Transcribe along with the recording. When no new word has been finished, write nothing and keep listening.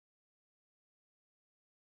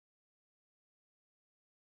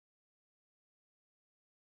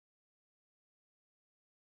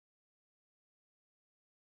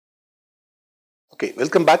Okay,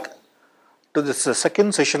 welcome back to this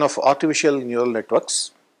second session of artificial neural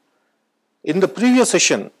networks. In the previous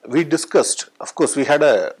session, we discussed, of course, we had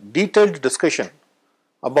a detailed discussion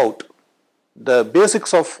about the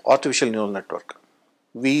basics of artificial neural network.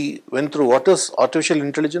 We went through what is artificial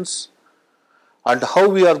intelligence and how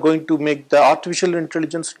we are going to make the artificial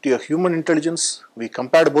intelligence to a human intelligence. We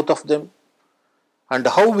compared both of them and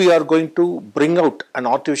how we are going to bring out an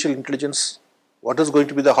artificial intelligence, what is going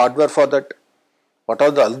to be the hardware for that, what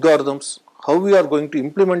are the algorithms, how we are going to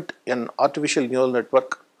implement an artificial neural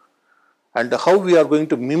network, and how we are going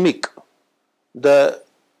to mimic the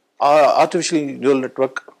artificial neural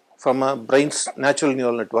network from a brain's natural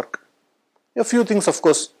neural network. A few things, of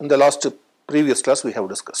course, in the previous class we have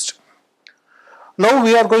discussed. Now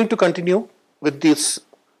we are going to continue with these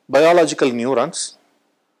biological neurons.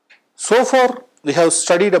 So far we have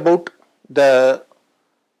studied about the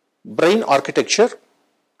brain architecture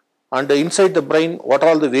and inside the brain what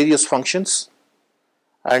are all the various functions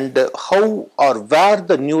and how or where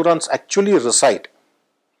the neurons actually reside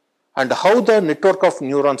and how the network of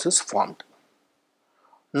neurons is formed.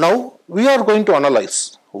 Now we are going to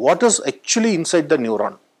analyze what is actually inside the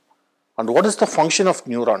neuron and what is the function of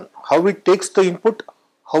neuron, how it takes the input,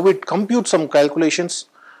 how it computes some calculations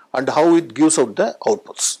and how it gives out the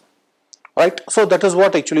outputs. Right? So that is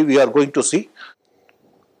what actually we are going to see.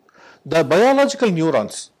 The biological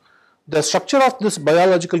neurons, the structure of this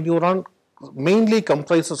biological neuron mainly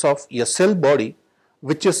comprises of a cell body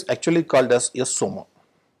which is actually called as a soma,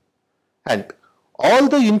 and all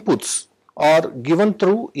the inputs are given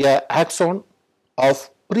through a axon of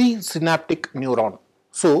presynaptic neuron.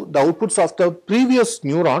 So the outputs of the previous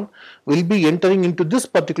neuron will be entering into this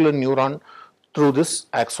particular neuron through this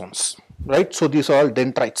axons, right? So these are all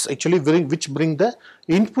dendrites actually which bring the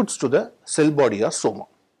inputs to the cell body or soma.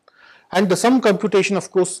 And some computation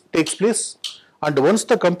of course takes place, and once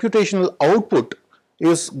the computational output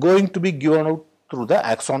is going to be given out through the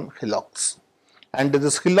axon hillocks, and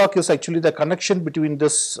this hillock is actually the connection between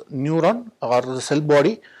this neuron or the cell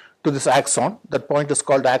body to this axon. That point is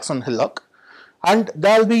called axon hillock, and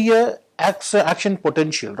there will be a action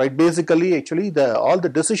potential, right? Basically actually all the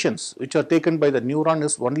decisions which are taken by the neuron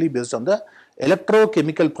is only based on the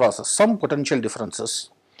electrochemical process, some potential differences.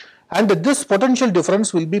 And this potential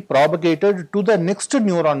difference will be propagated to the next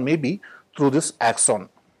neuron maybe through this axon.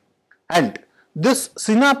 And this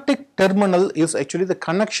synaptic terminal is actually the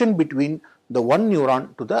connection between the one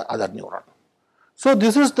neuron to the other neuron. So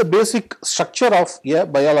this is the basic structure of a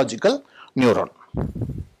biological neuron.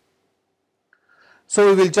 So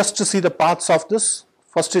we will just see the parts of this.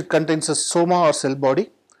 First it contains a soma or cell body,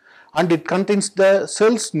 and it contains the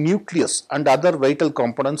cell's nucleus and other vital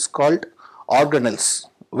components called organelles,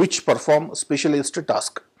 which perform specialized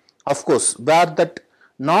task. Of course, where that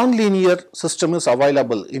non-linear system is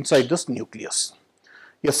available inside this nucleus.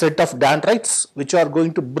 A set of dendrites which are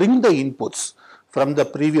going to bring the inputs from the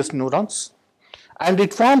previous neurons, and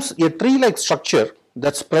it forms a tree-like structure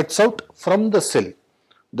that spreads out from the cell.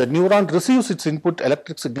 The neuron receives its input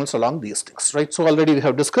electric signals along these things, right? So already we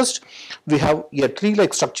have discussed, we have a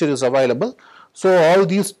tree-like structure is available. So all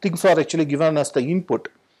these things are actually given as the input,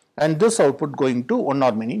 and this output going to one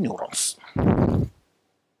or many neurons.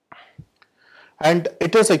 And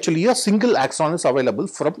it is actually a single axon is available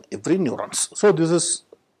from every neurons. So this is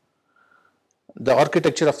the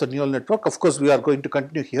architecture of the neural network. Of course, we are going to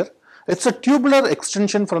continue here. It's a tubular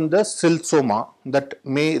extension from the cell soma that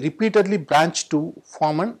may repeatedly branch to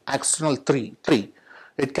form an axonal tree.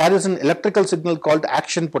 It carries an electrical signal called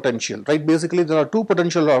action potential, right? Basically, there are two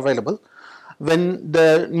potentials available. When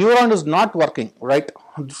the neuron is not working, right,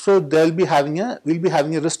 so we'll be having a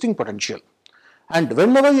resting potential, and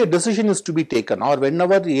whenever a decision is to be taken or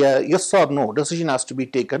whenever a yes or no decision has to be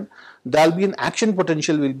taken, there will be an action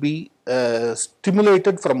potential will be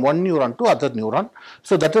stimulated from one neuron to other neuron.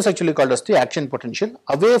 So that is actually called as the action potential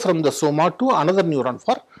away from the soma to another neuron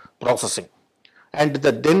for processing. And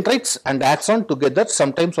the dendrites and axon together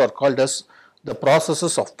sometimes are called as the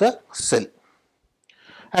processes of the cell.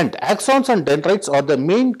 And axons and dendrites are the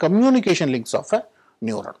main communication links of a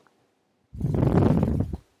neuron.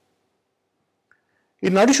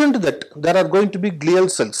 In addition to that, there are going to be glial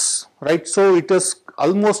cells, right? So it is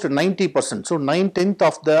almost 90%. So 9/10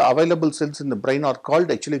 of the available cells in the brain are called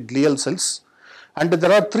actually glial cells. And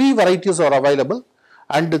there are three varieties are available.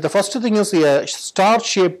 And the first thing is a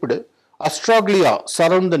star-shaped astroglia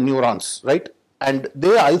surround the neurons, right? And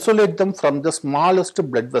they isolate them from the smallest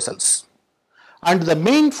blood vessels. And the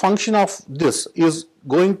main function of this is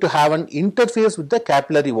going to have an interface with the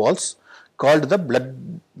capillary walls called the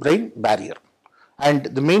blood-brain barrier. And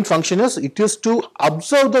the main function is it is to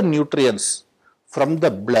absorb the nutrients from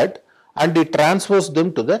the blood and it transfers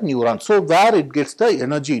them to the neuron. So, where it gets the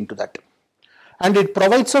energy into that. And it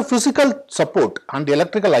provides a physical support and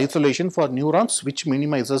electrical isolation for neurons, which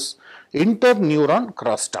minimizes interneuron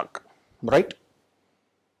crosstalk, right?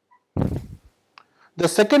 The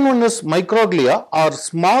second one is microglia, or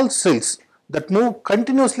small cells that move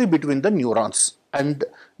continuously between the neurons and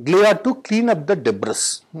glia to clean up the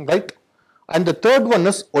debris, right? And the third one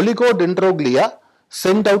is oligodendroglia,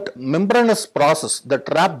 send out membranous process that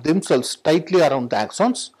wrap themselves tightly around the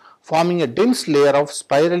axons, forming a dense layer of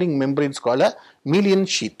spiraling membranes called a Melian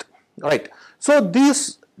sheath, right? So,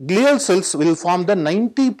 these glial cells will form the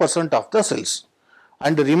 90% of the cells,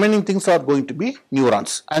 and the remaining things are going to be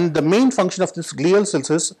neurons. And the main function of this glial cells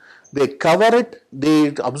is they cover it,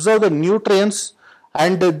 they absorb the nutrients,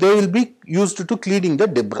 and they will be used to cleaning the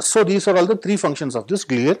debris. So, these are all the three functions of this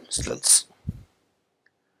glial cells.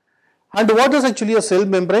 And what is actually a cell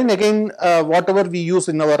membrane? Again, whatever we use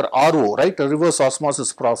in our RO, right, a reverse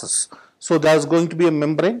osmosis process. So, there is going to be a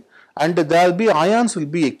membrane and there will be ions will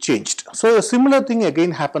be exchanged. So, a similar thing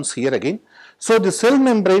again happens here again. So, the cell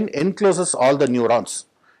membrane encloses all the neurons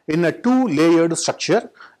in a two-layered structure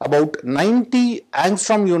about 90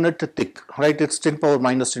 angstrom unit thick, right, it is 10 power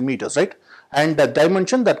minus 10 meters, right, and a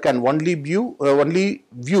dimension that can only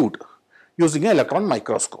viewed using an electron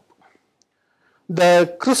microscope.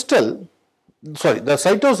 The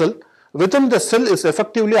cytosol within the cell is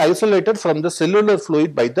effectively isolated from the cellular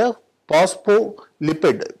fluid by the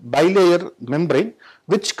phospholipid bilayer membrane,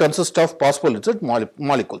 which consists of phospholipid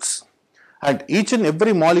molecules. And each and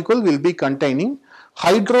every molecule will be containing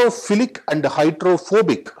hydrophilic and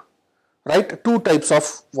hydrophobic, right, two types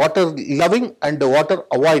of water loving and water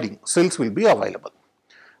avoiding cells will be available.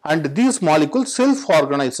 And these molecules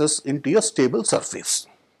self-organizes into a stable surface.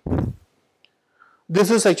 This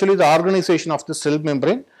is actually the organization of the cell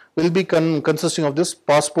membrane will be consisting of this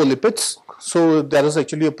phospholipids. So, there is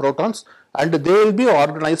actually a protons and they will be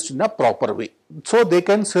organized in a proper way. So, they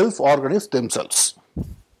can self-organize themselves.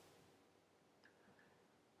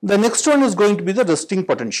 The next one is going to be the resting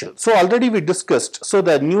potential. So, already we discussed, so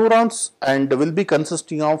the neurons and will be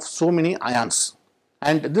consisting of so many ions,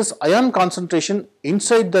 and this ion concentration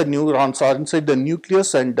inside the neurons or inside the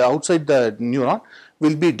nucleus and outside the neuron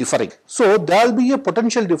will be differing. So, there will be a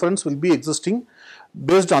potential difference will be existing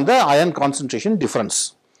based on the ion concentration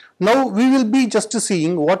difference. Now, we will be just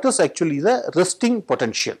seeing what is actually the resting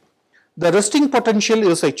potential. The resting potential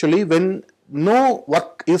is actually when no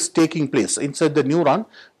work is taking place inside the neuron,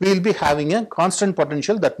 we will be having a constant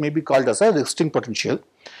potential that may be called as a resting potential,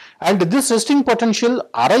 and this resting potential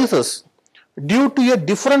arises due to a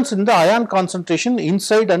difference in the ion concentration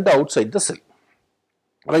inside and outside the cell,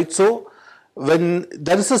 right. So, when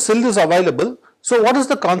there is a cell is available, so what is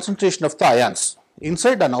the concentration of the ions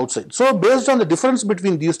inside and outside? So, based on the difference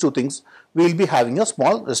between these two things, we will be having a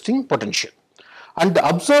small resting potential. And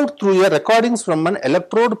observed through a recordings from an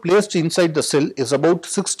electrode placed inside the cell is about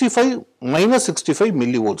minus 65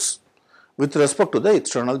 millivolts with respect to the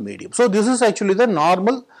external medium. So, this is actually the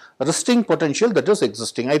normal resting potential that is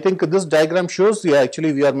existing. I think this diagram shows we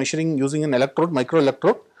are measuring using an electrode,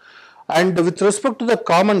 microelectrode, and with respect to the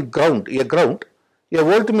common ground, a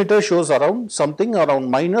voltmeter shows around something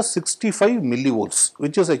around minus 65 millivolts,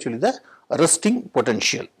 which is actually the resting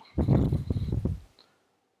potential.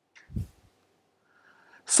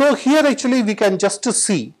 So, here actually we can just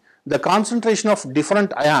see the concentration of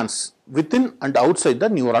different ions within and outside the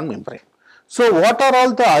neuron membrane. So, what are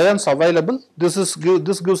all the ions available? This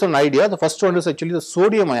gives an idea. The first one is actually the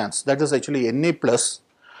sodium ions, that is actually Na plus.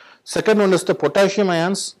 Second one is the potassium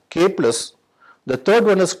ions, K plus. The third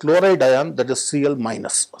one is chloride ion, that is Cl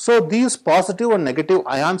minus. So, these positive and negative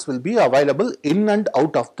ions will be available in and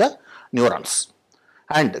out of the neurons.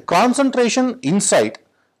 And concentration inside,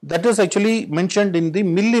 that is actually mentioned in the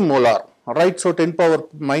millimolar, right. So, 10 power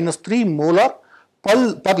minus 3 molar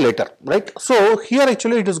per liter, right. So, here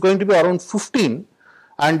actually it is going to be around 15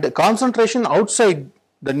 and the concentration outside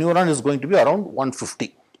the neuron is going to be around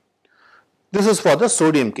 150. This is for the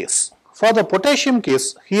sodium case. For the potassium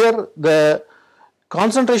case, here the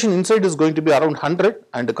concentration inside is going to be around 100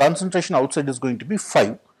 and the concentration outside is going to be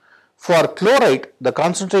 5. For chloride, the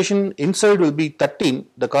concentration inside will be 13,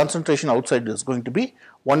 the concentration outside is going to be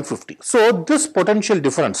 150. So, this potential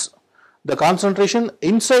difference, the concentration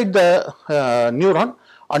inside the neuron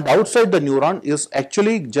and outside the neuron is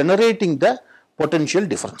actually generating the potential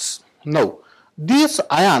difference. Now, these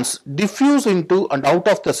ions diffuse into and out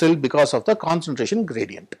of the cell because of the concentration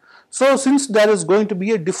gradient. So, since there is going to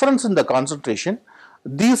be a difference in the concentration,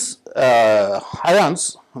 these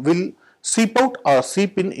ions will seep out or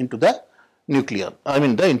seep in into the nucleus,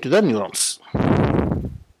 into the neurons.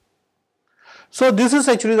 So this is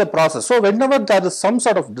actually the process. So whenever there is some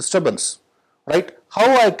sort of disturbance, right, how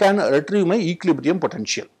I can retrieve my equilibrium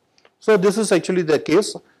potential. So this is actually the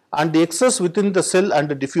case, and the excess within the cell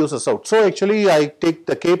and diffuses out. So actually I take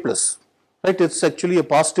the K plus, right, it's actually a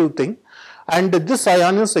positive thing, and this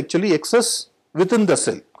ion is actually excess within the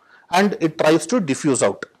cell and it tries to diffuse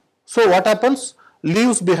out. So what happens?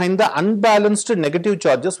 Leaves behind the unbalanced negative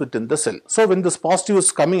charges within the cell. So when this positive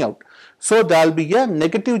is coming out, so there will be a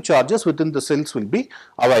negative charges within the cells will be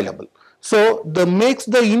available. So the makes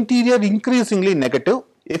the interior increasingly negative,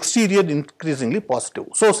 exterior increasingly positive.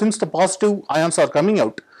 So since the positive ions are coming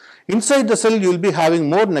out, inside the cell you will be having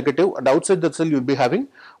more negative and outside the cell you will be having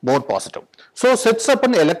more positive. So sets up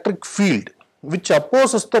an electric field which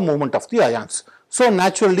opposes the movement of the ions. So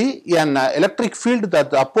naturally an electric field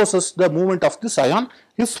that opposes the movement of this ion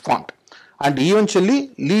is formed and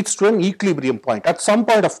eventually leads to an equilibrium point. At some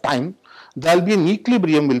point of time there will be an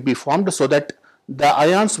equilibrium will be formed so that the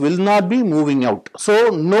ions will not be moving out. So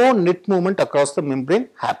no net movement across the membrane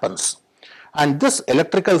happens. And this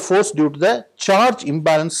electrical force due to the charge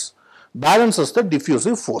imbalance balances the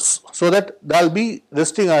diffusive force. So that they will be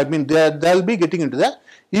resting, they will be getting into the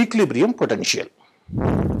equilibrium potential.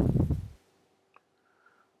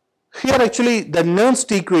 Here actually the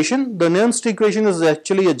Nernst equation, is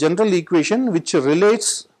actually a general equation which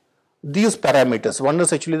relates these parameters. One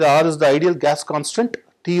is actually the R is the ideal gas constant,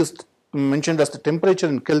 T is mentioned as the temperature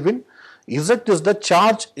in Kelvin, Z is the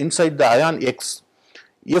charge inside the ion X,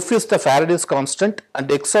 F is the Faraday's constant,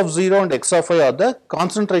 and X of 0 and X of I are the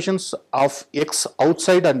concentrations of X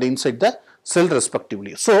outside and inside the cell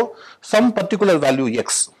respectively. So some particular value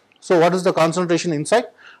X. So what is the concentration inside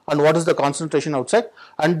and what is the concentration outside,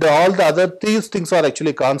 and all the other these things are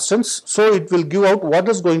actually constants. So it will give out what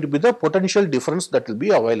is going to be the potential difference that will be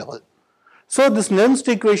available. So this Nernst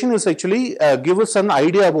equation is actually give us an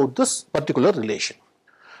idea about this particular relation.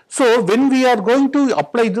 So when we are going to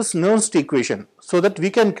apply this Nernst equation so that we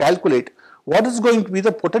can calculate what is going to be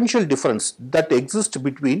the potential difference that exists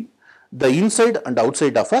between the inside and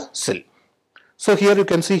outside of a cell. So here you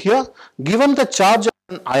can see here, given the charge of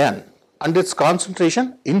an ion and its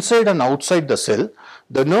concentration inside and outside the cell,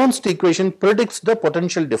 the Nernst equation predicts the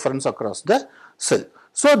potential difference across the cell.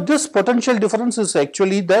 So this potential difference is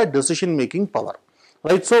actually the decision making power,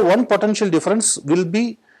 right? So one potential difference will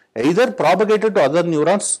be either propagated to other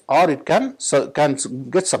neurons or it can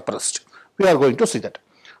get suppressed. We are going to see that.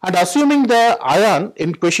 And assuming the ion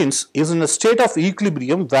in questions is in a state of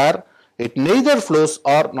equilibrium where it neither flows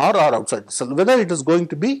nor are outside the cell, whether it is going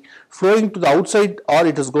to be flowing to the outside or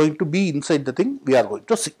it is going to be inside the thing, we are going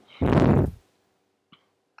to see.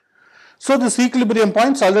 So this equilibrium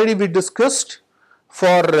points already we discussed.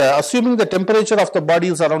 For assuming the temperature of the body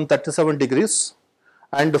is around 37 degrees,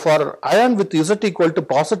 and for ion with Z equal to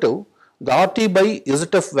positive, the RT by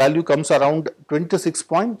ZF value comes around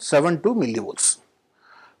 26.72 millivolts.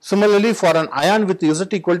 Similarly, for an ion with Z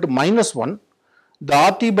equal to -1, the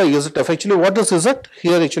RT by ZF, actually what is Z?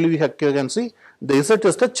 Here actually we can see the Z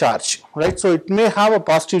is the charge, right? So it may have a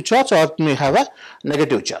positive charge or it may have a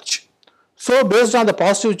negative charge. So based on the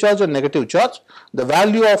positive charge or negative charge, the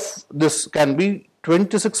value of this can be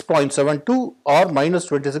 26.72 or minus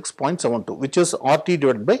 26.72, which is RT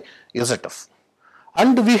divided by ZF.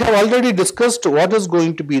 And we have already discussed what is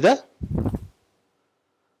going to be the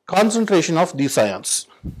concentration of these ions,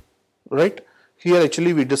 right? Here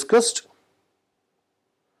actually we discussed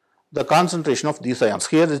the concentration of these ions.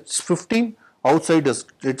 Here it's 15, outside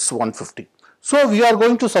it's 150. So we are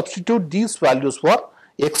going to substitute these values for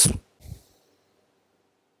X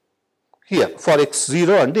here, for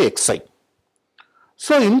X0 and the Xi.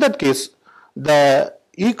 So in that case, the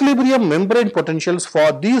equilibrium membrane potentials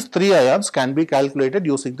for these three ions can be calculated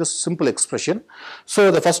using this simple expression. So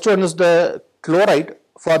the first one is the chloride.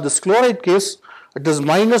 For this chloride case, it is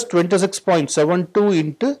minus 26.72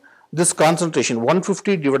 into this concentration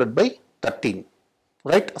 150 divided by 13,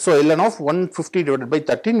 right? So ln of 150 divided by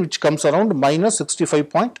 13, which comes around minus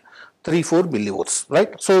 65.34 millivolts,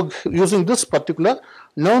 right? So using this particular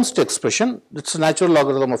Nernst expression, it's a natural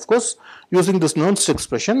logarithm of course, using this Nernst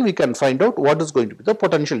expression we can find out what is going to be the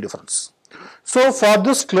potential difference. So for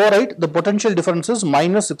this chloride, the potential difference is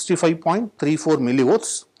minus 65.34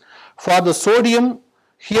 millivolts. For the sodium,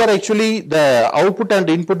 here actually the output and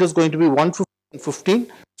input is going to be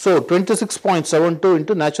 115. So 26.72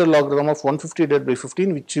 into natural logarithm of 150 divided by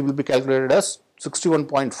 15, which will be calculated as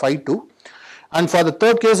 61.52. And for the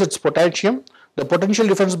third case, it's potassium. The potential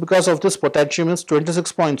difference because of this potassium is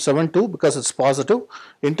 26.72 because it's positive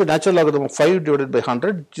into natural logarithm of 5 divided by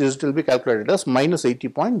 100, it will be calculated as minus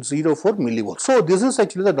 80.04 millivolts. So this is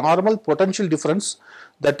actually the normal potential difference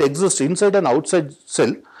that exists inside and outside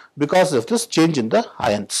cell because of this change in the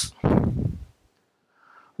ions.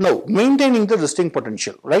 Now, maintaining the resting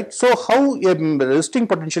potential, right? So, how a resting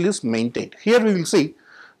potential is maintained? Here we will see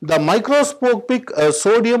the microscopic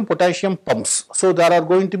sodium potassium pumps. So, there are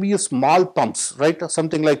going to be small pumps, right?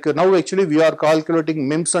 Something like now actually we are calculating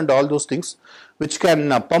MEMS and all those things which can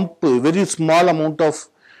pump a very small amount of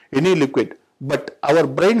any liquid. But our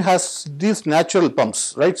brain has these natural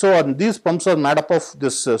pumps, right? So, these pumps are made up of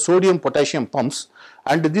this sodium potassium pumps,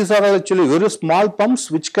 and these are actually very small pumps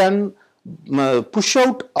which can push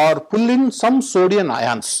out or pull in some sodium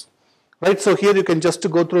ions, right. So, here you can just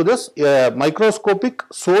go through this microscopic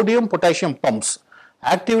sodium potassium pumps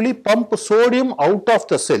actively pump sodium out of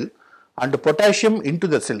the cell and potassium into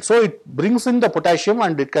the cell. So, it brings in the potassium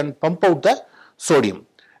and it can pump out the sodium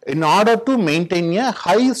in order to maintain a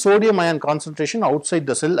high sodium ion concentration outside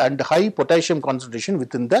the cell and high potassium concentration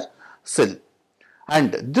within the cell.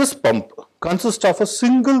 And this pump consists of a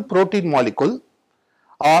single protein molecule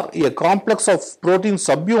or a complex of protein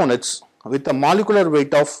subunits with a molecular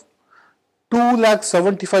weight of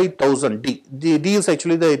 2,75,000 D. D is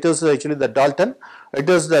actually the Dalton. It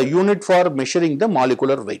is the unit for measuring the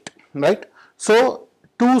molecular weight, right? So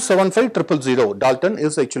 275,000 Dalton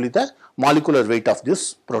is actually the molecular weight of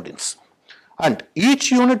these proteins. And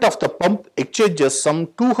each unit of the pump exchanges some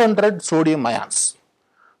 200 sodium ions.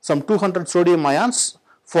 Some 200 sodium ions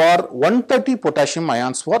for 130 potassium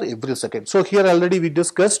ions for every second. So, here already we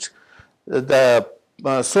discussed the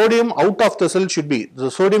sodium out of the cell the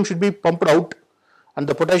sodium should be pumped out and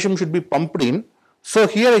the potassium should be pumped in. So,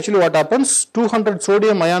 here actually what happens, 200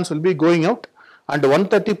 sodium ions will be going out and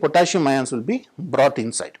 130 potassium ions will be brought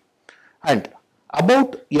inside. And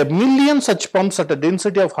about a million such pumps at a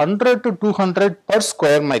density of 100 to 200 per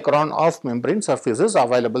square micron of membrane surface is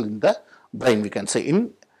available in the brain, we can say,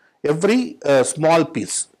 in every small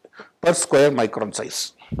piece per square micron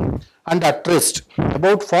size. And at rest,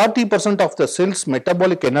 about 40% of the cell's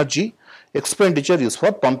metabolic energy expenditure is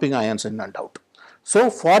for pumping ions in and out. So,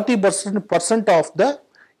 40% of the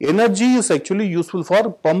energy is actually useful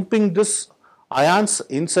for pumping this ions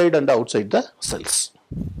inside and outside the cells.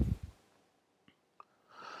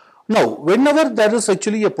 Now, whenever there is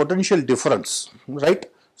actually a potential difference, right?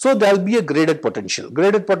 So, there will be a graded potential.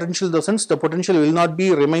 Graded potential in the sense the potential will not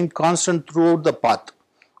be remain constant throughout the path,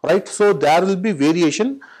 right. So, there will be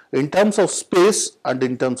variation in terms of space and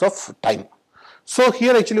in terms of time. So,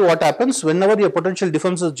 here actually what happens, whenever a potential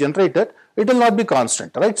difference is generated, it will not be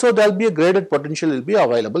constant, right. So, there will be a graded potential will be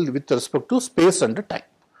available with respect to space and time.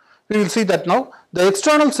 We will see that now. The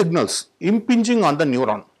external signals impinging on the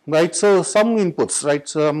neuron, right. So, some inputs, right,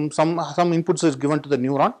 some inputs is given to the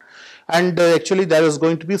neuron, and actually there is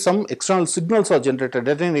going to be some external signals are generated,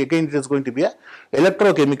 and again it is going to be a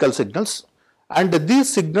electrochemical signals, and these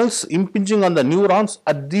signals impinging on the neurons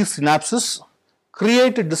at these synapses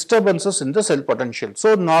create disturbances in the cell potential.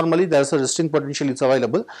 So, normally there is a resting potential is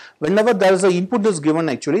available. Whenever there is a input is given,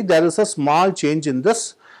 actually there is a small change in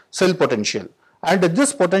this cell potential, and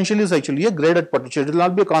this potential is actually a graded potential. It will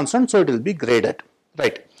not be constant, so it will be graded,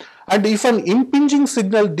 right. And if an impinging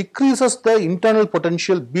signal decreases the internal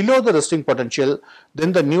potential below the resting potential,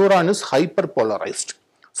 then the neuron is hyperpolarized.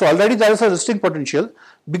 So, already there is a resting potential.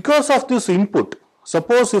 Because of this input,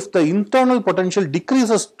 suppose if the internal potential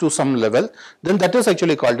decreases to some level, then that is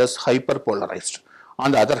actually called as hyperpolarized.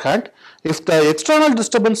 On the other hand, if the external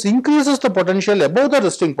disturbance increases the potential above the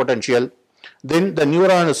resting potential, then the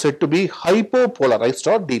neuron is said to be hypopolarized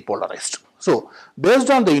or depolarized. So, based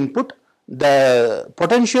on the input, the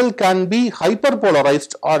potential can be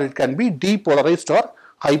hyperpolarized or it can be depolarized or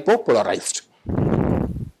hypopolarized.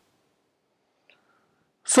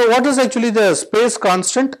 So, what is actually the space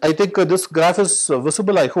constant? I think this graph is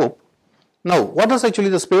visible, I hope. Now, what is actually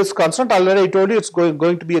the space constant? Already I told you it is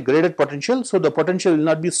going to be a graded potential. So, the potential will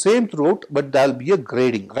not be same throughout, but there will be a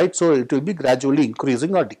grading, right. So, it will be gradually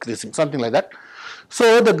increasing or decreasing, something like that.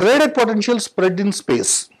 So, the graded potential spread in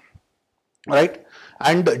space, right,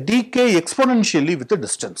 and decay exponentially with the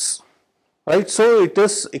distance, right. So, it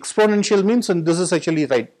is exponential means, and this is actually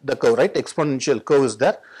right, the curve, right, exponential curve is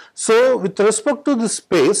there. So, with respect to the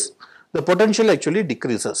space, the potential actually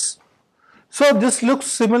decreases. So, this looks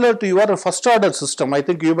similar to your first order system. I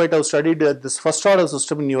think you might have studied this first order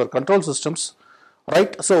system in your control systems,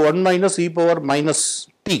 right. So, 1 minus e power minus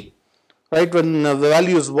t, right? When the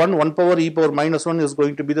value is 1 power e power minus 1 is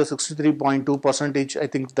going to be the 63.2 percentage, I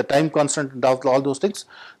think the time constant and all those things.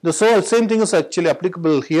 So same thing is actually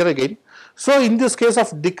applicable here again. So in this case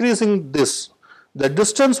of decreasing this, the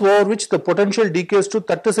distance over which the potential decays to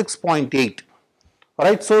 36.8,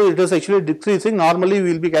 right? So it is actually decreasing. Normally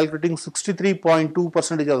we will be calculating 63.2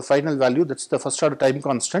 percentage of the final value, that's the first order time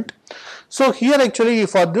constant. So here actually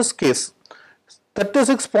for this case,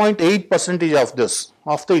 36.8 percentage of this,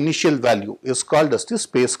 of the initial value is called as the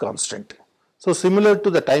space constant. So similar to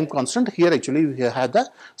the time constant, here actually we have the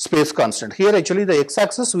space constant. Here actually the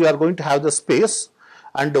x-axis we are going to have the space,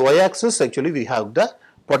 and the y-axis actually we have the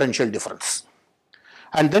potential difference.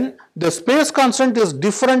 And then the space constant is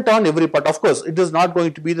different on every part. Of course, it is not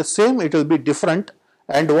going to be the same, it will be different.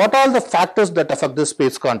 And what are the factors that affect the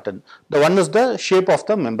space constant? The one is the shape of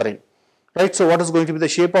the membrane, right? So what is going to be the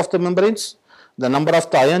shape of the membranes? The number of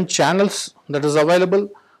the ion channels that is available,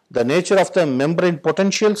 the nature of the membrane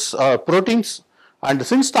potentials or proteins, and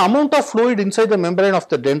since the amount of fluid inside the membrane of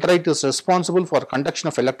the dendrite is responsible for conduction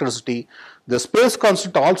of electricity, the space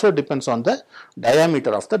constant also depends on the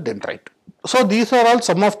diameter of the dendrite. So these are all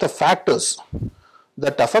some of the factors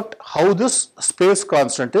that affect how this space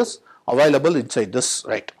constant is available inside this,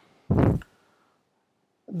 right?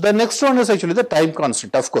 The next one is actually the time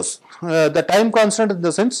constant, of course. The time constant in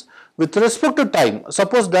the sense, with respect to time,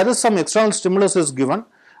 suppose there is some external stimulus is given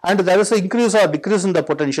and there is an increase or decrease in the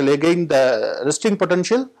potential, again the resting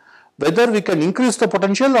potential, whether we can increase the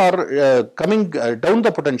potential or coming down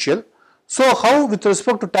the potential. So how with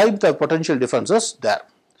respect to time the potential difference is there.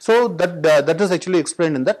 So that is actually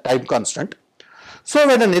explained in the time constant. So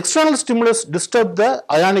when an external stimulus disturbs the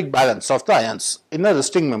ionic balance of the ions in a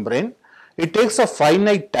resting membrane, it takes a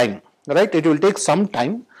finite time, right? It will take some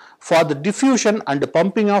time for the diffusion and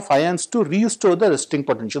pumping of ions to restore the resting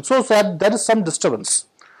potential. So there is some disturbance.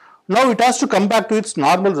 Now it has to come back to its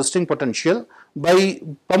normal resting potential by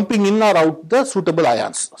pumping in or out the suitable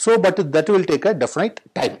ions. So but that will take a definite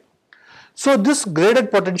time. So this graded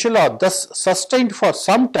potential are thus sustained for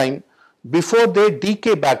some time before they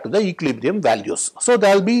decay back to the equilibrium values. So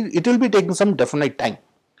it will be taking some definite time.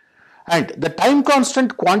 And the time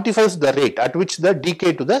constant quantifies the rate at which the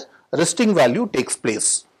decay to the resting value takes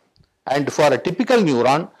place. And for a typical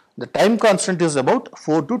neuron, the time constant is about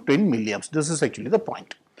 4 to 10 milliamps. This is actually the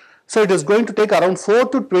point. So it is going to take around 4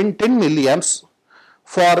 to 10 milliamps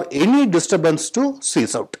for any disturbance to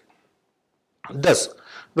cease out. Thus,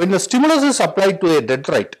 when the stimulus is applied to a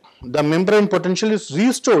dendrite, the membrane potential is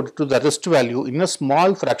restored to the rest value in a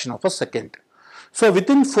small fraction of a second. So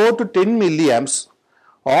within 4 to 10 milliamps,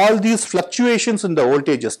 all these fluctuations in the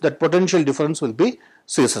voltages, that potential difference will be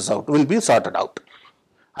sorted out.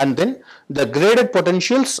 And then the graded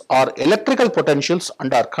potentials are electrical potentials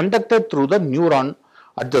and are conducted through the neuron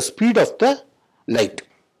at the speed of the light,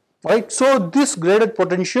 right? So these graded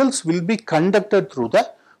potentials will be conducted through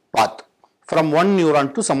the path from one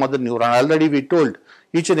neuron to some other neuron. Already we told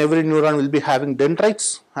each and every neuron will be having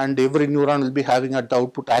dendrites and every neuron will be having at the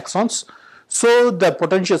output axons. So the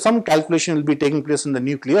potential, some calculation will be taking place in the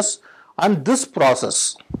nucleus, and this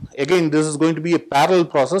process, again this is going to be a parallel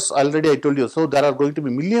process, already I told you. So there are going to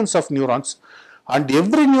be millions of neurons and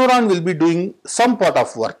every neuron will be doing some part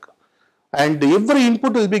of work, and every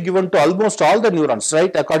input will be given to almost all the neurons,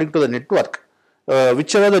 right, according to the network.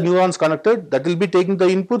 Whichever the neurons connected, that will be taking the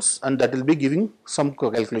inputs and that will be giving some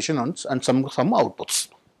calculation and some outputs.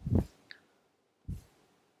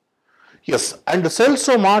 Yes, and the cell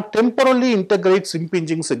soma temporarily integrates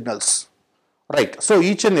impinging signals, right? So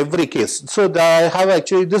each and every case. So I have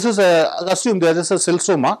actually, this is assume there is a cell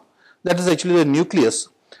soma, that is actually the nucleus,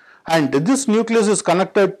 and this nucleus is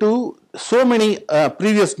connected to so many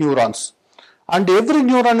previous neurons, and every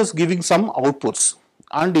neuron is giving some outputs,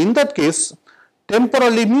 and in that case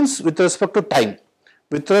temporally means with respect to time.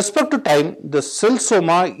 With respect to time, the cell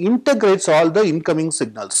soma integrates all the incoming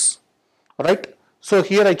signals, right? So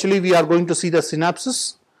here actually we are going to see the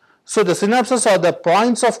synapses. So the synapses are the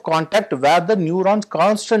points of contact where the neuron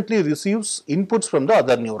constantly receives inputs from the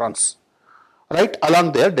other neurons, right,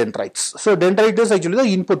 along their dendrites. So dendrite is actually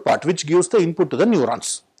the input part which gives the input to the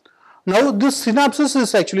neurons. Now this synapses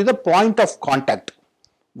is actually the point of contact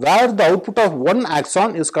where the output of one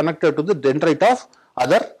axon is connected to the dendrite of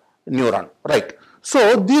other neuron, right.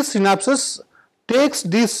 So these synapses takes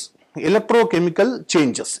these electrochemical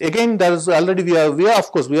changes. Again there is already we are of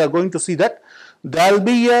course we are going to see that there will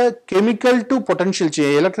be a chemical to potential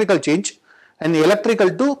change, electrical change, and electrical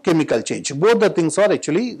to chemical change. Both the things are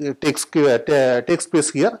actually takes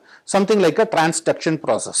place here, something like a transduction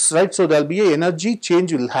process, right. So there will be a energy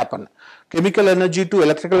change will happen. chemical energy to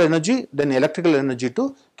electrical energy, then electrical energy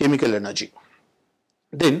to chemical energy.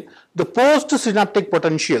 Then the post-synaptic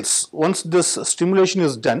potentials, once this stimulation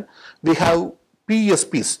is done, we have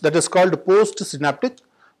PSPs, that is called post-synaptic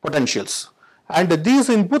potentials. And these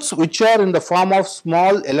inputs which are in the form of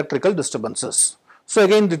small electrical disturbances. So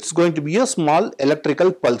again, it's going to be a small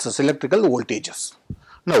electrical pulses, electrical voltages.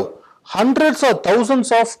 Now, hundreds or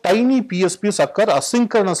thousands of tiny PSPs occur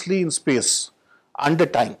asynchronously in space and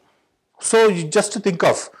time. So you just think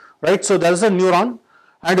of, right? So there is a neuron,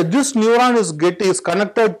 and this neuron is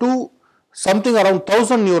connected to something around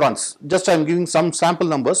 1000 neurons. Just I am giving some sample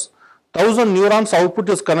numbers. 1000 neurons output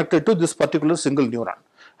is connected to this particular single neuron,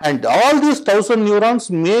 and all these 1000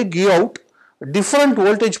 neurons may give out different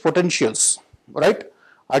voltage potentials, right,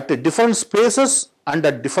 at different spaces and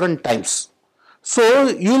at different times. So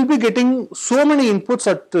you will be getting so many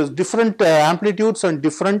inputs at different amplitudes and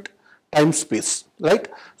different time space, right.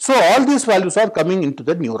 So all these values are coming into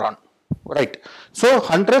the neuron, right. So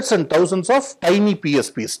hundreds and thousands of tiny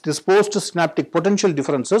PSPs, this post-synaptic potential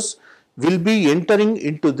differences, will be entering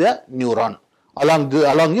into the neuron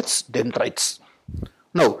along its dendrites.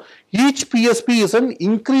 Now, each PSP is an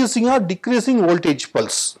increasing or decreasing voltage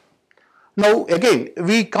pulse. Now, again,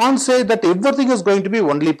 we can't say that everything is going to be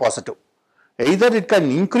only positive. Either it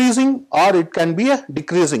can increasing or it can be a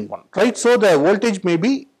decreasing one, right? So the voltage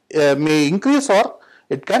may increase or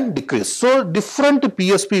it can decrease. So different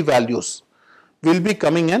PSP values will be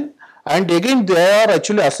coming in, and again they are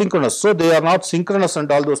actually asynchronous, so they are not synchronous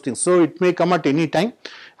and all those things. So it may come at any time,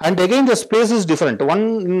 and again the space is different.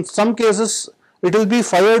 In some cases it will be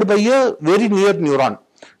fired by a very near neuron.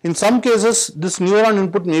 In some cases this neuron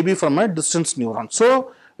input may be from a distant neuron.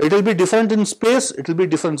 So it will be different in space, it will be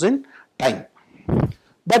different in time.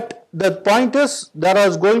 But the point is, there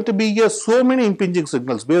is going to be so many impinging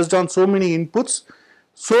signals based on so many inputs.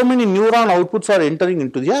 So many neuron outputs are entering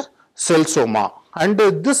into the cell soma, and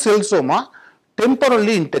this cell soma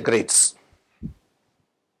temporarily integrates.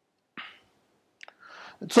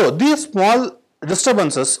 So these small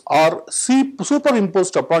disturbances are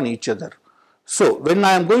superimposed upon each other. So when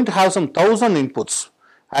I am going to have some 1000 inputs,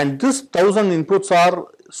 and this 1000 inputs are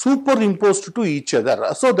superimposed to each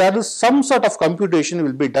other, so there is some sort of computation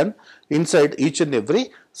will be done inside each and every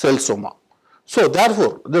cell soma. So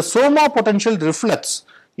therefore the soma potential reflects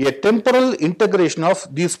a temporal integration of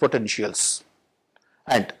these potentials,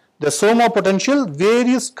 and the soma potential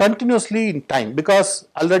varies continuously in time, because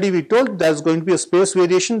already we told there is going to be a space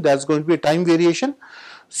variation, there is going to be a time variation.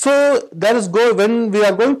 So there is when we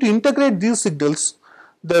are going to integrate these signals,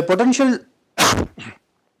 the potential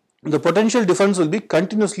the potential difference will be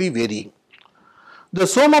continuously varying. The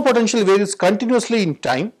soma potential varies continuously in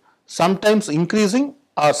time, sometimes increasing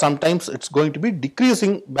or sometimes it is going to be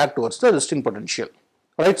decreasing back towards the resting potential,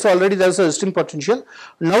 right. So already there is a resting potential.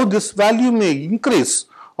 Now this value may increase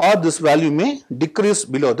or this value may decrease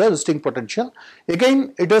below the resting potential.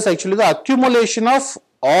 Again, it is actually the accumulation of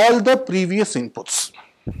all the previous inputs.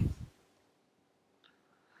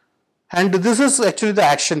 And this is actually the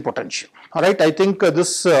action potential. All right, I think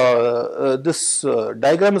this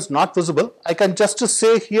diagram is not visible. I can just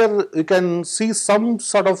say here you can see some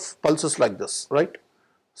sort of pulses like this, right?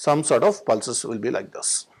 Some sort of pulses will be like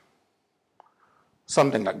this.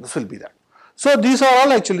 Something like this will be that. So these are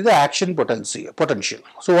all actually the action potential.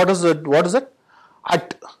 So what is it? What is it?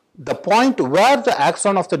 At the point where the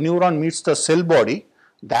axon of the neuron meets the cell body,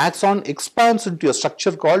 the axon expands into a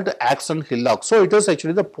structure called axon hillock. So it is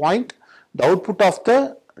actually the point the output of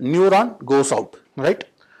the neuron goes out, right?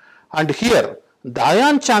 And here the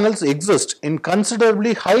ion channels exist in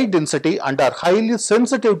considerably high density and are highly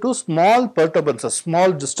sensitive to small perturbances,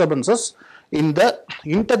 small disturbances in the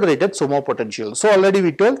integrated soma potential. So already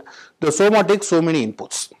we told the soma takes so many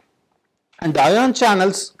inputs, and the ion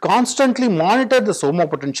channels constantly monitor the soma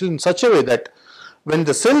potential in such a way that when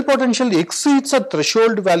the cell potential exceeds a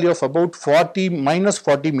threshold value of about minus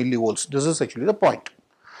 40 millivolts, this is actually the point,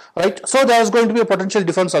 right? So there is going to be a potential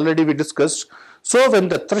difference, already we discussed. So when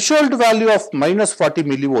the threshold value of minus 40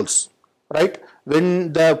 millivolts, right,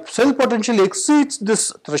 when the cell potential exceeds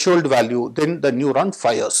this threshold value, then the neuron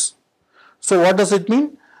fires. So what does it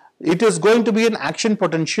mean? It is going to be an action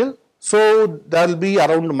potential. So there will be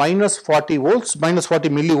around minus 40 volts, minus 40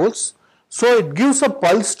 millivolts. So it gives a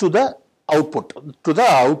pulse to the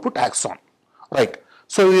output axon, right?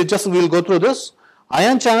 So we will go through this.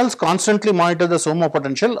 Ion channels constantly monitor the soma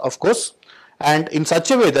potential, of course, and in such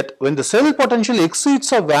a way that when the cell potential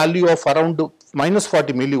exceeds a value of around minus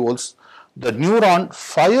 40 millivolts, the neuron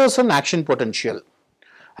fires an action potential,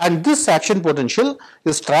 and this action potential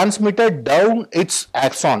is transmitted down its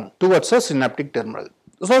axon towards a synaptic terminal.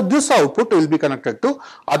 So this output will be connected to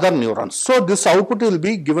other neurons. So this output will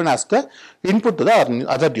be given as the input to the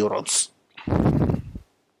other neurons.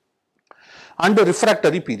 And the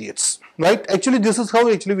refractory periods, right? Actually, this is how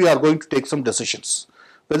actually we are going to take some decisions,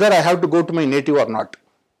 whether I have to go to my native or not,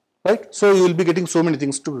 right? So you will be getting so many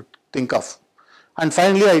things to think of. And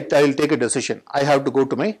finally, I will take a decision. I have to go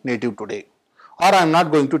to my native today, or I am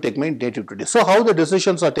not going to take my native today. So how the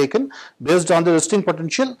decisions are taken based on the resting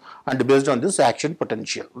potential and based on this action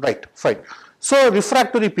potential, right? Fine. So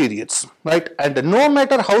refractory periods, right? And no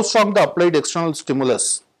matter how strong the applied external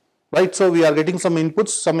stimulus, right? So we are getting some inputs,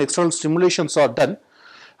 some external stimulations are done,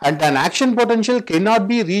 and an action potential cannot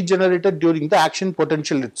be regenerated during the action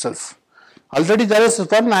potential itself. Already there is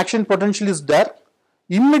one action potential is there.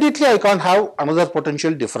 Immediately I can't have another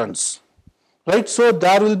potential difference, right? So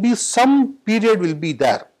there will be some period will be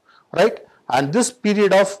there, right? And this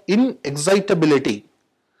period of inexcitability,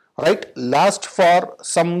 right, last for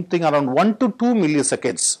something around 1 to 2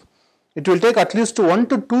 milliseconds. It will take at least 1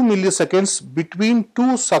 to 2 milliseconds between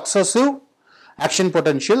two successive action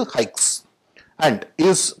potential hikes and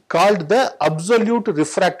is called the absolute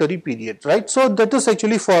refractory period, right? So that is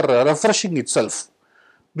actually for refreshing itself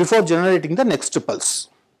before generating the next pulse.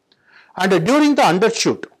 And during the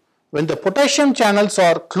undershoot, when the potassium channels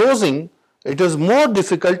are closing, it is more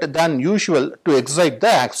difficult than usual to excite the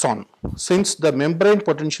axon since the membrane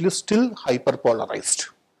potential is still hyperpolarized.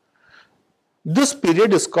 This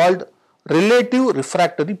period is called relative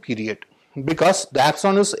refractory period because the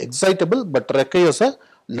axon is excitable but requires a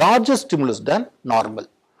larger stimulus than normal.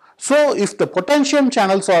 So if the potassium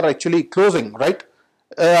channels are actually closing, right,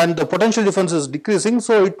 and the potential difference is decreasing,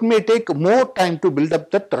 so it may take more time to build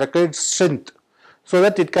up that required strength so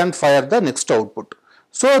that it can fire the next output.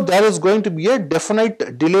 So there is going to be a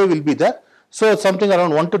definite delay will be there. So something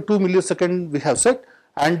around 1 to 2 milliseconds we have said,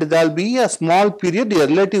 and there will be a small period, a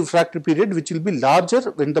relative refractory period, which will be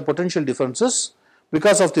larger when the potential differences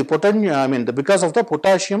because of the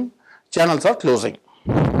potassium channels are closing.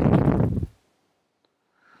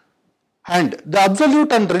 And the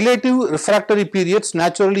absolute and relative refractory periods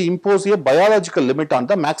naturally impose a biological limit on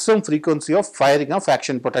the maximum frequency of firing of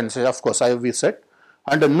action potential, of course, as we said,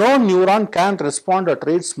 and no neuron can respond at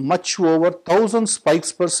rates much over 1000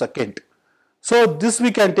 spikes per second. So this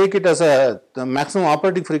we can take it as the maximum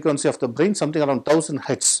operating frequency of the brain, something around 1000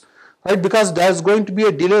 Hz, right? Because there is going to be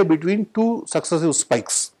a delay between two successive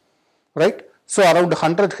spikes, right? So around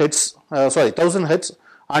 100 Hz, 1000 Hz,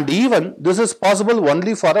 and even this is possible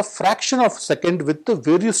only for a fraction of a second with the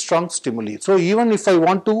very strong stimuli. So even if I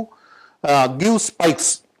want to give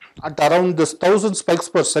spikes at around this 1000 spikes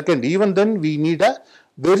per second, even then we need a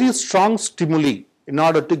very strong stimuli in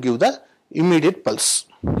order to give the immediate pulse.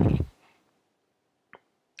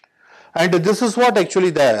 And this is what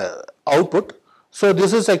actually the output. So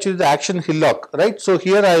this is actually the action hillock, right? So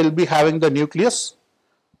here I will be having the nucleus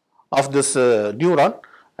of this neuron,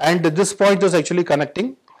 and this point is actually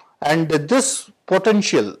connecting, and this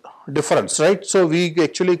potential difference, right? So we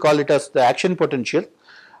actually call it as the action potential,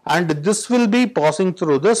 and this will be passing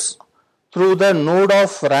through the node of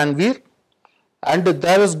Ranvier, and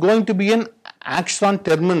there is going to be an axon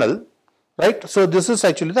terminal, right? So this is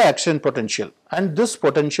actually the action potential, and this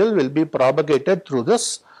potential will be propagated through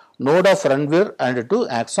this node of Ranvier and to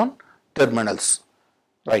axon terminals,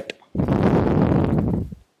 right?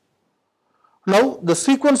 Now the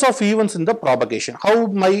sequence of events in the propagation, how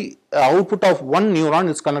my output of one neuron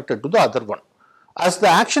is connected to the other one. As the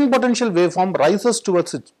action potential waveform rises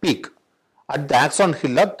towards its peak at the axon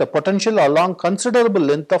hillock, the potential along considerable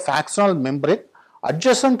length of axonal membrane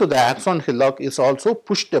adjacent to the axon hillock is also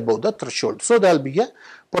pushed above the threshold. So there will be a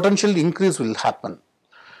potential increase will happen.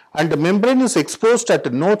 And the membrane is exposed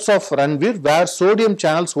at nodes of Ranvier where sodium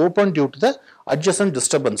channels open due to the adjacent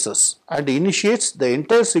disturbances and initiates the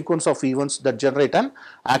entire sequence of events that generate an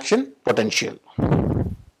action potential.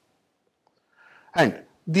 And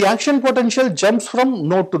the action potential jumps from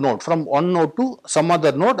node to node, from one node to some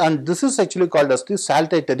other node, and this is actually called as the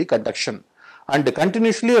saltatory conduction and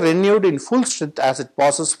continuously renewed in full strength as it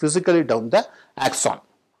passes physically down the axon.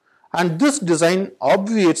 And this design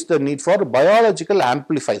obviates the need for biological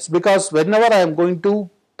amplifiers, because whenever I am going to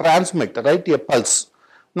transmit, right, a pulse,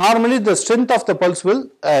 normally the strength of the pulse will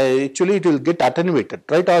actually it will get attenuated,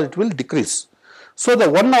 right, or it will decrease. So the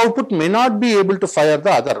one output may not be able to fire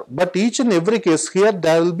the other, but each and every case here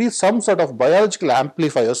there will be some sort of biological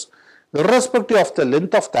amplifiers irrespective of the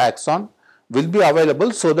length of the axon will be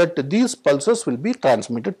available so that these pulses will be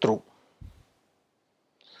transmitted through.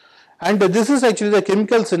 And this is actually the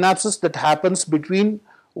chemical synapses that happens between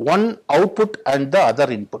one output and the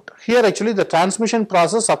other input. Here actually the transmission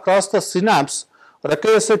process across the synapse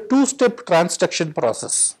requires a two-step transduction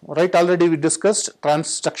process, right? Already we discussed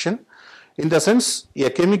transduction in the sense a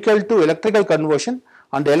chemical to electrical conversion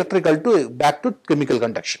and electrical to back to chemical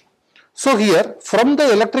conduction. So here from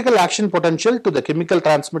the electrical action potential to the chemical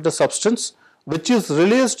transmitter substance which is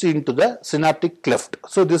released into the synaptic cleft.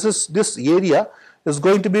 So this area is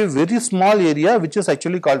going to be a very small area which is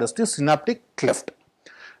actually called as the synaptic cleft.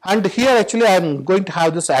 And here actually I am going to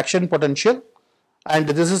have this action potential, and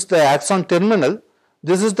this is the axon terminal.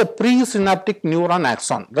 This is the presynaptic neuron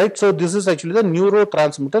axon, right? So this is actually the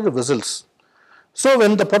neurotransmitter vessels. So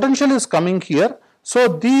when the potential is coming here, so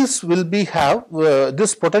these will be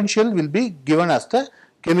this potential will be given as the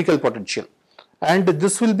chemical potential, and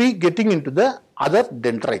this will be getting into the other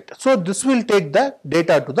dendrite. So this will take the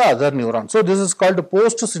data to the other neuron. So this is called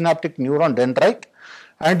postsynaptic neuron dendrite,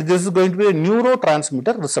 and this is going to be a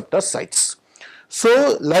neurotransmitter receptor sites.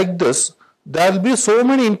 So like this, there will be so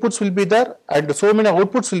many inputs will be there and so many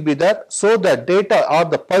outputs will be there. So the data or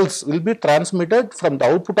the pulse will be transmitted from the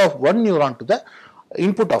output of one neuron to the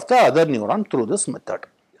input of the other neuron through this method.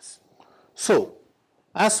 So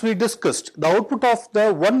as we discussed, the output of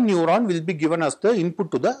the one neuron will be given as the input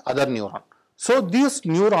to the other neuron. So these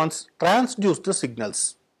neurons transduce the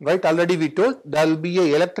signals, right? Already we told there will be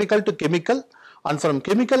a electrical to chemical, and from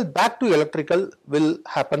chemical back to electrical will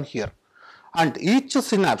happen here. And each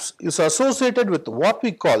synapse is associated with what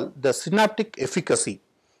we call the synaptic efficacy,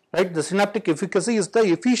 right? The synaptic efficacy is the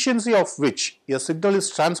efficiency of which a signal is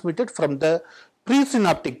transmitted from the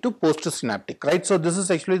presynaptic to postsynaptic, right? So this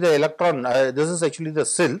is actually the electron, this is actually the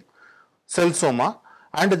cell soma,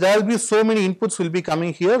 and there will be so many inputs will be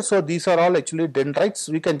coming here. So these are all actually dendrites.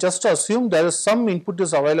 We can just assume there is some input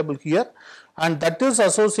is available here, and that is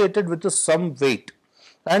associated with some weight.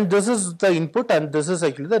 And this is the input, and this is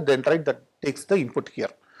actually the dendrite that takes the input here.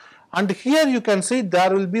 And here you can see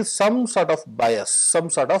there will be some sort of bias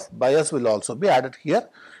will also be added here,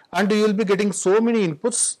 and you will be getting so many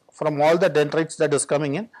inputs from all the dendrites that is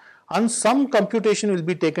coming in, and some computation will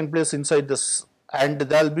be taken place inside this, and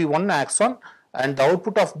there will be one axon, and the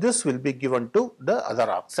output of this will be given to the other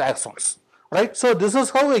axons, right? So this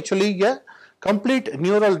is how actually a complete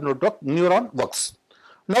neural neuron works.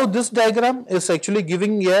 Now this diagram is actually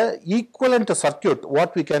giving a equivalent circuit,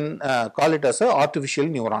 what we can call it as a artificial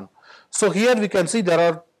neuron. So here we can see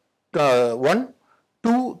there are 1,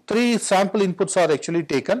 2, 3 sample inputs are actually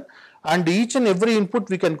taken, and each and every input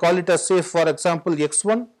we can call it as, say for example,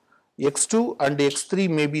 x1, x2 and x3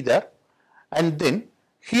 may be there, and then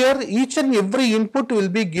here each and every input will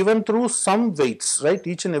be given through some weights, right?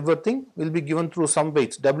 Each and everything will be given through some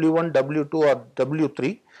weights, w1, w2 or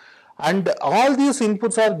w3, and all these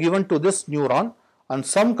inputs are given to this neuron, and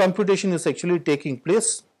some computation is actually taking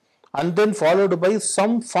place, and then followed by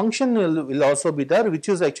some function will also be there, which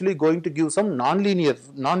is actually going to give some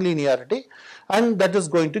non-linearity, and that is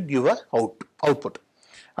going to give a output,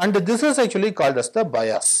 and this is actually called as the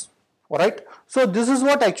bias. Alright, so this is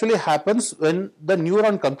what actually happens when the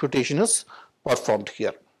neuron computation is performed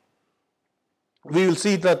here. We will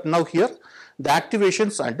see that now here the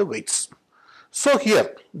activations and the weights. So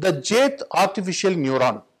here the jth artificial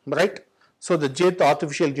neuron, right? So the jth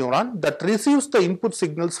artificial neuron that receives the input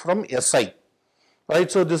signals from SI,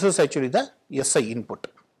 right? So this is actually the SI input,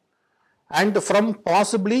 and from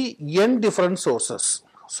possibly n different sources.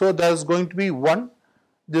 So there is going to be 1.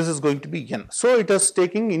 This is going to be n. So it is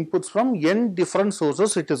taking inputs from n different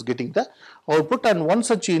sources, it is getting the output, and one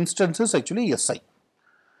such instance is actually SI.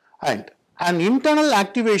 And an internal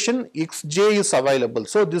activation xj is available.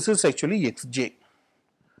 So this is actually xj,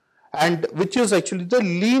 and which is actually the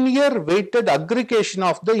linear weighted aggregation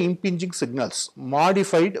of the impinging signals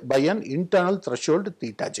modified by an internal threshold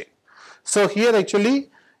theta j. So here actually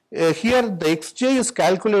here the xj is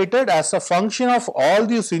calculated as a function of all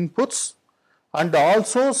these inputs, and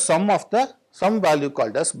also some value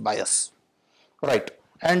called as bias, right?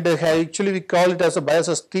 And actually we call it as a bias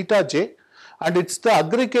as theta j, and it's the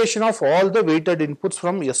aggregation of all the weighted inputs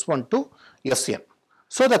from S1 to Sn.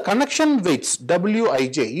 So the connection weights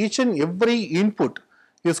wij, each and every input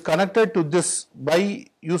is connected to this by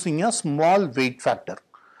using a small weight factor.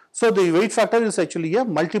 So the weight factor is actually a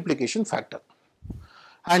multiplication factor,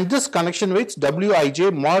 and this connection weights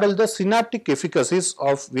wij model the synaptic efficacies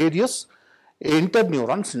of various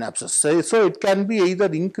interneuron synapses. So it can be either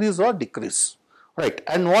increase or decrease, right?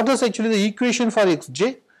 And what is actually the equation for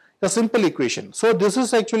xj? A simple equation. So this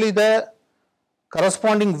is actually the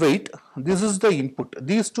corresponding weight, this is the input,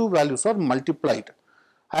 these two values are multiplied,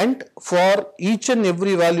 and for each and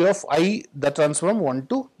every value of I that runs from 1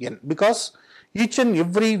 to n, because each and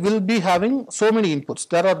every will be having so many inputs,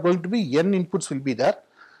 there are going to be n inputs will be there.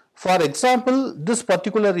 For example, this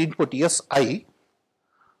particular input Si,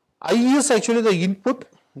 I is actually the input,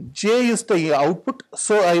 J is the output.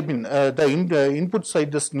 So I mean the input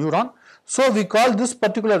side is neuron. So we call this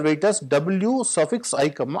particular weight as W suffix I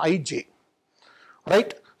comma Ij,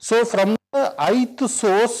 right. So from the ith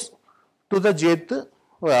source to the jth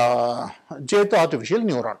artificial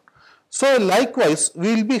neuron. So likewise,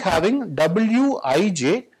 we will be having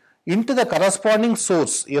Wij into the corresponding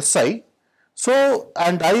source Si. So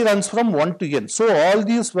and I runs from 1 to n. So all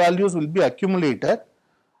these values will be accumulated,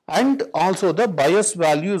 and also the bias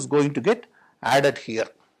value is going to get added here.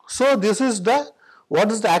 So this is the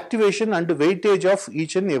what is the activation and weightage of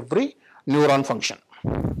each and every neuron function.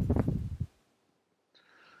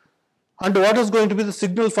 And what is going to be the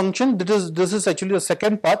signal function? This is actually the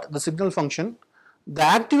second part, the signal function. The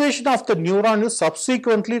activation of the neuron is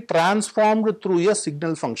subsequently transformed through a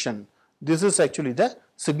signal function. This is actually the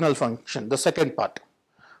signal function, the second part.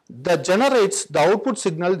 That generates the output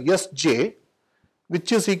signal Sj,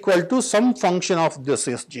 which is equal to some function of this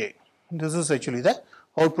Sj. This is actually the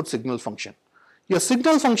output signal function. A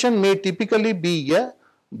signal function may typically be a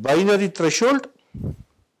binary threshold,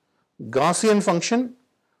 Gaussian function,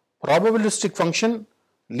 probabilistic function,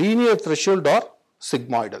 linear threshold, or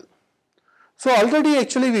sigmoidal. So already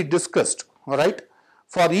actually we discussed, alright,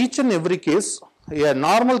 for each and every case, a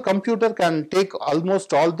normal computer can take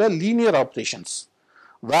almost all the linear operations,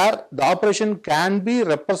 where the operation can be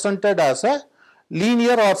represented as a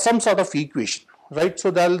linear or some sort of equation, right.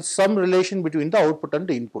 So there is some relation between the output and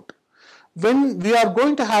the input. When we are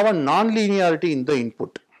going to have a non-linearity in the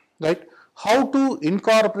input, right, how to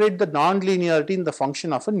incorporate the non-linearity in the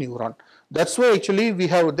function of a neuron? That's why actually they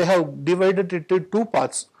have divided it into two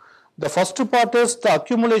parts. The first part is the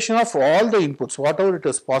accumulation of all the inputs, whatever it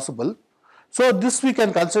is possible. So this we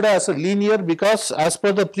can consider as a linear, because as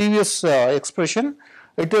per the previous expression,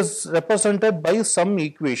 it is represented by some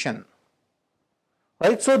equation,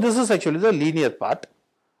 right. So this is actually the linear part,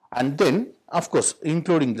 and then of course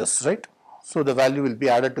including this, right. So the value will be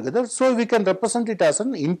added together. So we can represent it as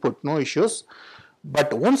an input, no issues.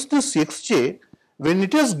 But once this Xj, when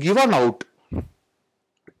it is given out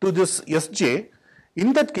to this Sj,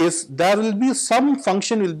 in that case there will be some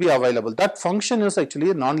function will be available. That function is actually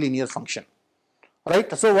a non-linear function,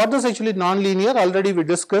 right. So what is actually non-linear? Already we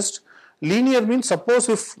discussed. Linear means, suppose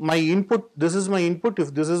if my input, this is my input,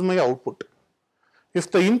 if this is my output. If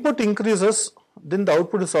the input increases, then the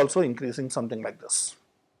output is also increasing, something like this.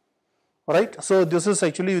 Right. So this is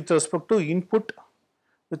actually with respect to input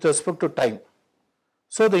with respect to time.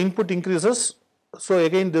 So the input increases. So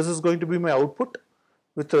again this is going to be my output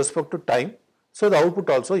with respect to time. So the output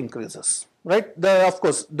also increases. Right. Of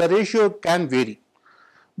course the ratio can vary.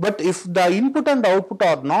 But if the input and output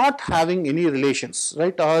are not having any relations,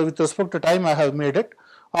 right, or with respect to time I have made it,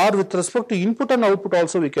 or with respect to input and output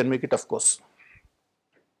also we can make it, of course.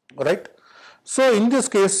 Right. So in this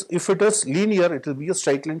case, if it is linear, it will be a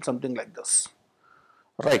straight line, something like this,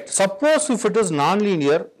 right. Suppose if it is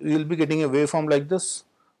non-linear, you will be getting a waveform like this,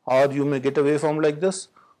 or you may get a waveform like this.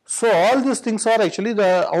 So all these things are actually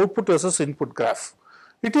the output versus input graph.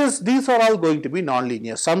 These are all going to be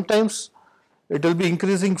non-linear. Sometimes it will be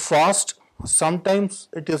increasing fast, sometimes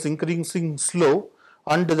it is increasing slow,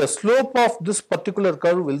 and the slope of this particular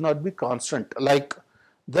curve will not be constant like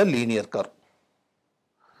the linear curve.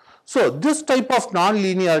 So this type of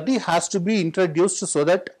non-linearity has to be introduced so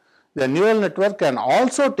that the neural network can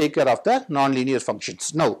also take care of the non-linear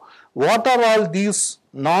functions. Now, what are all these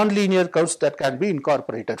non-linear curves that can be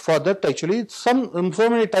incorporated? For that actually so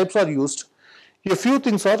many types are used. A few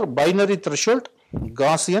things are binary threshold,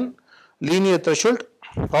 Gaussian, linear threshold,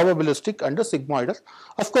 probabilistic, and sigmoidal.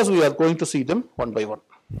 Of course, we are going to see them one by one.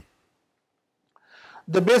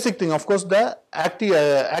 The basic thing, of course, the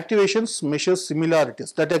activations measures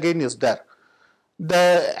similarities. That again is there.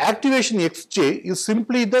 The activation Xj is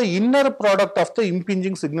simply the inner product of the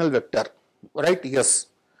impinging signal vector, right, S,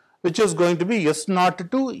 which is going to be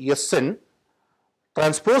S0 to Sn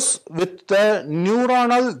transpose with the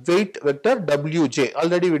neuronal weight vector Wj.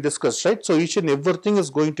 Already we discussed, right. So each and everything is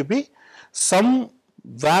going to be some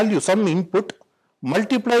value, some input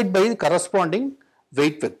multiplied by corresponding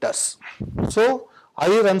weight vectors. So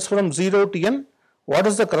I runs from 0 to n. What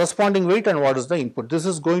is the corresponding weight and what is the input? This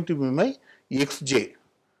is going to be my Xj,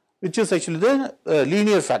 which is actually the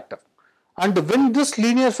linear factor. And when this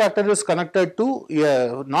linear factor is connected to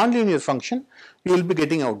a non-linear function, you will be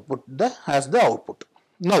getting output as the output.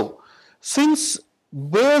 Now, since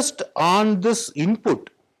based on this input,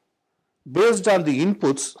 based on the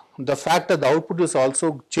inputs, the factor the output is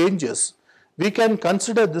also changes, we can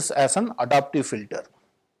consider this as an adaptive filter.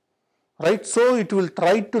 right? So it will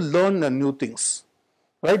try to learn new things,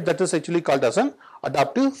 right? That is actually called as an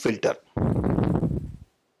adaptive filter.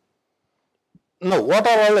 Now, what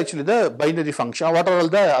are all actually the binary function? What are all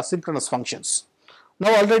the asynchronous functions?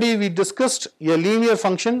 Now, already we discussed a linear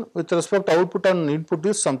function with respect to output and input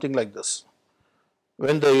is something like this.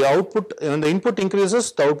 When the input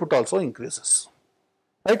increases, the output also increases,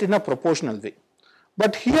 right, in a proportional way.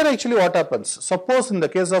 But here actually what happens? Suppose in the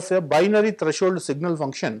case of a binary threshold signal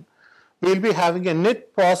function, we will be having a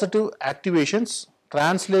net positive activations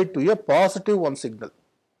translate to a positive one signal.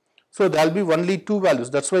 So there will be only two values.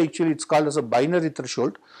 That's why actually it's called as a binary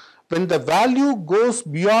threshold. When the value goes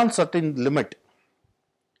beyond certain limit,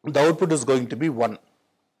 the output is going to be 1.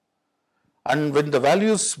 And when the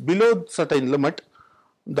value is below certain limit,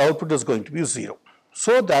 the output is going to be 0.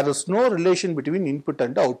 So there is no relation between input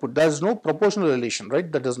and output. There is no proportional relation, right?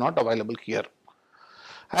 That is not available here.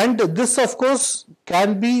 And this of course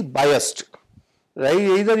can be biased, right?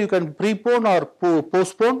 Either you can prepone or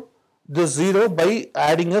postpone the 0 by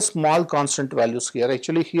adding a small constant values here.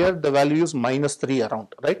 Actually here the value is -3 around,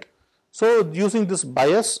 right? So using this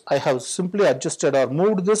bias, I have simply adjusted or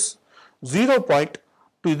moved this 0 point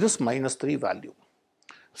to this -3 value.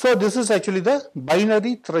 So this is actually the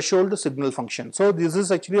binary threshold signal function. So this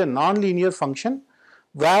is actually a non-linear function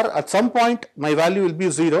where at some point my value will be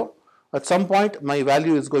 0, at some point my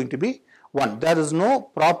value is going to be 1. There is no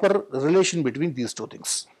proper relation between these two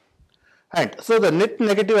things. And so the net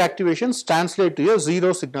negative activations translate to a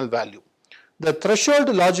 0 signal value. The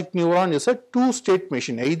threshold logic neuron is a two-state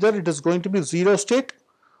machine. Either it is going to be 0 state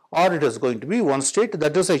or it is going to be 1 state.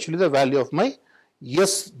 That is actually the value of my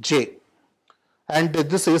Sj. And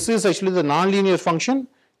this S is actually the nonlinear function,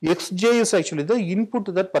 Xj is actually the input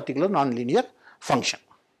to that particular nonlinear function.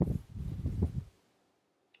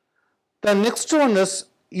 The next one is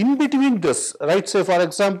in between this, right? Say for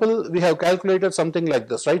example, we have calculated something like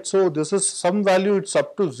this, right? So this is some value, it's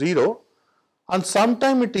up to 0 and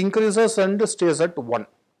sometime it increases and stays at 1.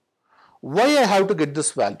 Why I have to get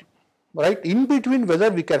this value, right? In between, whether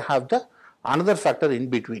we can have the another factor in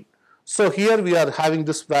between. So here we are having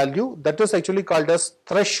this value that is actually called as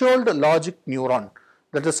threshold logic neuron,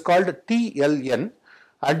 that is called TLN,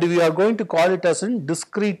 and we are going to call it as in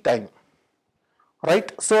discrete time,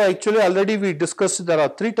 right? So actually already we discussed there are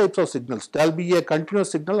 3 types of signals. There will be a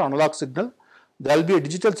continuous signal, analog signal, there will be a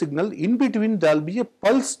digital signal, in between there will be a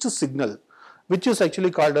pulsed signal which is actually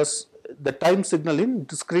called as the time signal in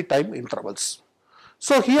discrete time intervals.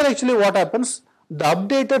 So here actually what happens, the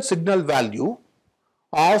updated signal value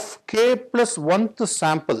of k plus 1th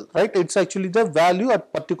sample, right? It's actually the value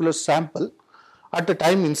at particular sample at a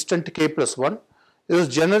time instant k plus 1 is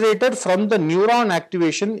generated from the neuron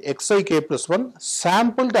activation xi k plus 1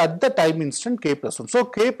 sampled at the time instant k plus 1. So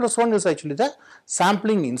k plus 1 is actually the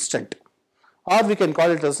sampling instant, or we can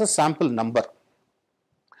call it as a sample number.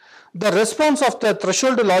 The response of the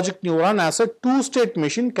threshold logic neuron as a two-state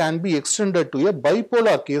machine can be extended to a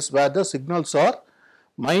bipolar case where the signals are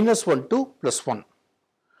 -1 to +1.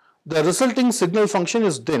 The resulting signal function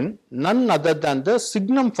is then none other than the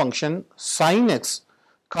signum function sin x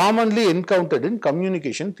commonly encountered in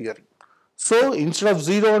communication theory. So instead of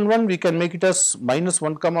 0 and 1, we can make it as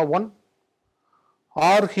 -1, 1,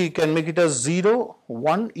 or he can make it as 0,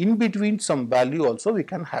 1, in between some value also we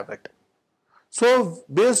can have it. So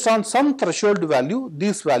based on some threshold value,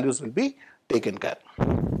 these values will be taken care.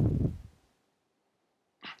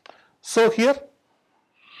 So here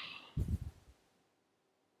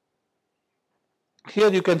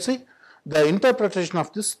you can see the interpretation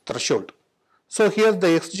of this threshold. So here the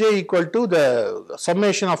Xj equal to the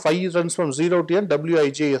summation of I runs from 0 to n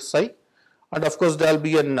Wij Si, and of course there will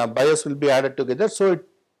be a bias will be added together. So it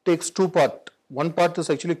takes 2 parts. One part is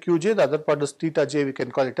actually Qj, the other part is theta j, we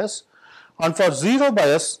can call it as. And for 0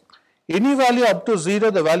 bias, any value up to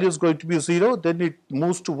 0, the value is going to be 0, then it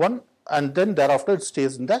moves to 1 and then thereafter it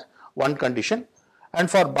stays in the 1 condition. And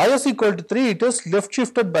for bias equal to 3, it is left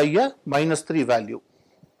shifted by a -3 value.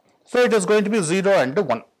 So it is going to be 0 and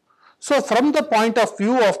 1. So from the point of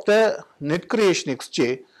view of the net creation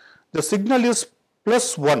Xj, the signal is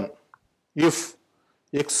 +1 if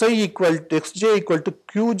Xj equal to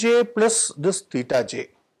Qj plus this theta j,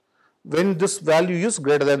 when this value is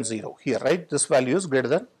greater than 0 here, right? This value is greater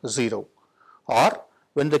than 0, or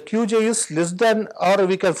when the Qj is less than, or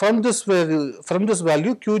we can from this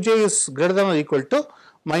value Qj is greater than or equal to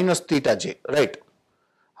 -theta j, right?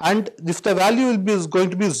 And if the value is going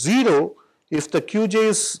to be 0 if the Qj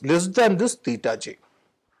is less than this theta j.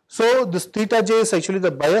 So this theta j is actually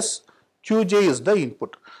the bias, Qj is the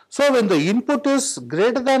input. So when the input is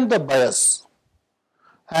greater than the bias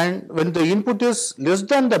and when the input is less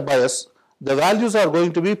than the bias, the values are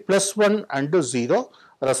going to be +1 and 0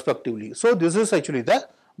 respectively. So this is actually the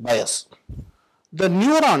bias. The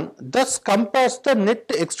neuron thus compares the net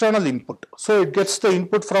external input. So it gets the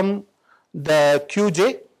input from the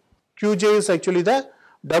Qj. Qj is actually the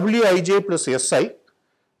Wij plus Si,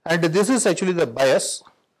 and this is actually the bias.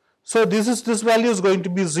 So this value is going to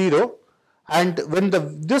be 0, and when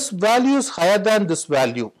this value is higher than this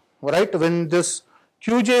value, right, when this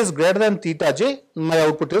Qj is greater than theta j, my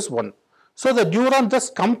output is 1. So the neuron thus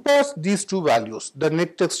compares these two values, the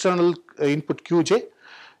net external input Qj.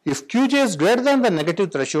 If Qj is greater than the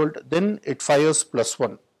negative threshold, then it fires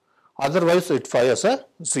 +1, otherwise it fires a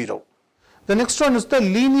 0. The next one is the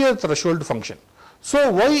linear threshold function.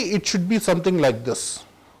 So why it should be something like this?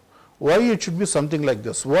 Why it should be something like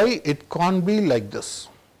this? Why it can't be like this?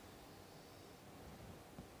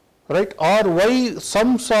 Right? Or why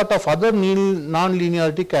some sort of other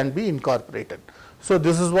non-linearity can be incorporated? So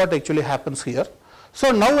this is what actually happens here.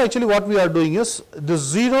 So now actually what we are doing is the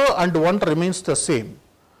 0 and 1 remains the same,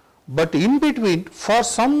 but in between, for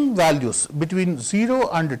some values between 0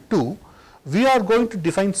 and 2, we are going to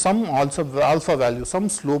define some also alpha value, some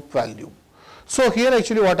slope value. So here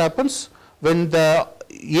actually what happens, when the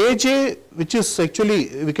Aj, which is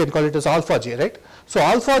actually, we can call it as alpha j, right? So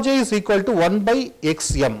alpha j is equal to 1 by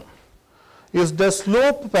xm is the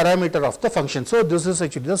slope parameter of the function. So this is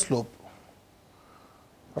actually the slope,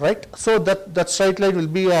 right? So that straight line will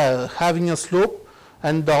be having a slope,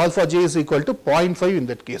 and the alpha j is equal to 0.5 in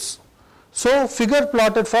that case. So figure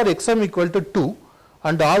plotted for xm equal to 2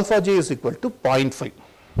 and alpha j is equal to 0.5,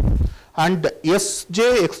 and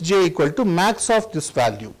Sj xj equal to max of this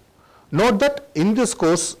value. Note that in this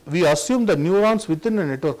course we assume the neurons within a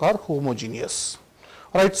network are homogeneous.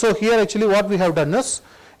 Alright, so here actually what we have done is,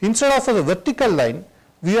 instead of a vertical line,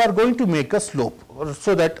 we are going to make a slope,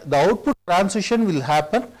 so that the output transition will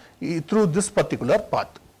happen through this particular path.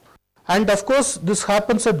 And of course this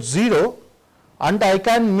happens at 0, and I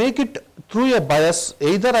can make it through a bias,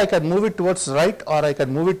 either I can move it towards right or I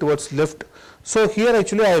can move it towards left. So here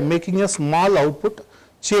actually I am making a small output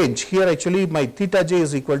change. Here actually my theta j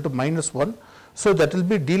is equal to -1, so that will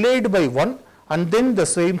be delayed by 1, and then the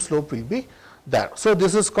same slope will be there. So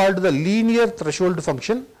this is called the linear threshold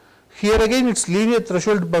function. Here again it's linear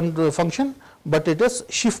threshold function, but it is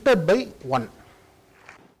shifted by 1.